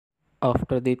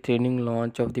After the thrilling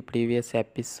launch of the previous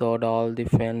episode, all the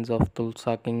fans of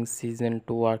Tulsa King Season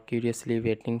 2 are curiously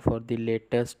waiting for the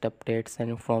latest updates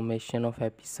and information of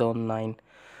episode 9.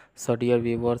 So dear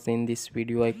viewers, in this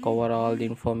video I cover all the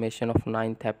information of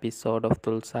ninth episode of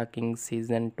Tulsa King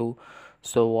Season 2.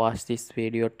 So watch this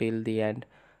video till the end.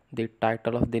 The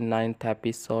title of the ninth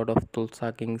episode of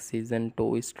Tulsa King Season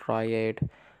 2 is Triad.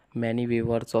 Many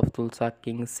viewers of Tulsa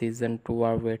King Season 2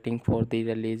 are waiting for the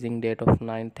releasing date of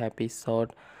ninth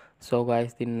episode. So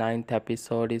guys, the ninth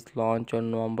episode is launched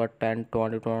on November 10,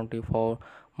 2024.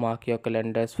 Mark your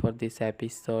calendars for this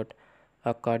episode.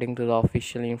 According to the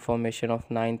official information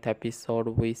of ninth episode,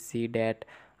 we see that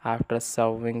after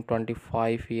serving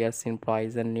 25 years in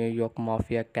prison, New York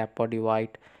Mafia capo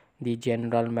Dwight, the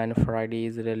General Manfredi,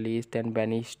 is released and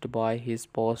banished by his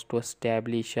post to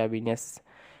establish a business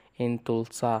in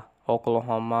Tulsa,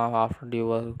 Oklahoma, after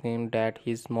discovering that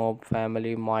his mob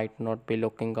family might not be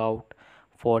looking out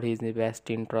for his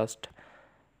best interest.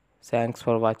 Thanks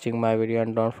for watching my video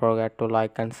and don't forget to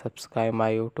like and subscribe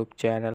my YouTube channel.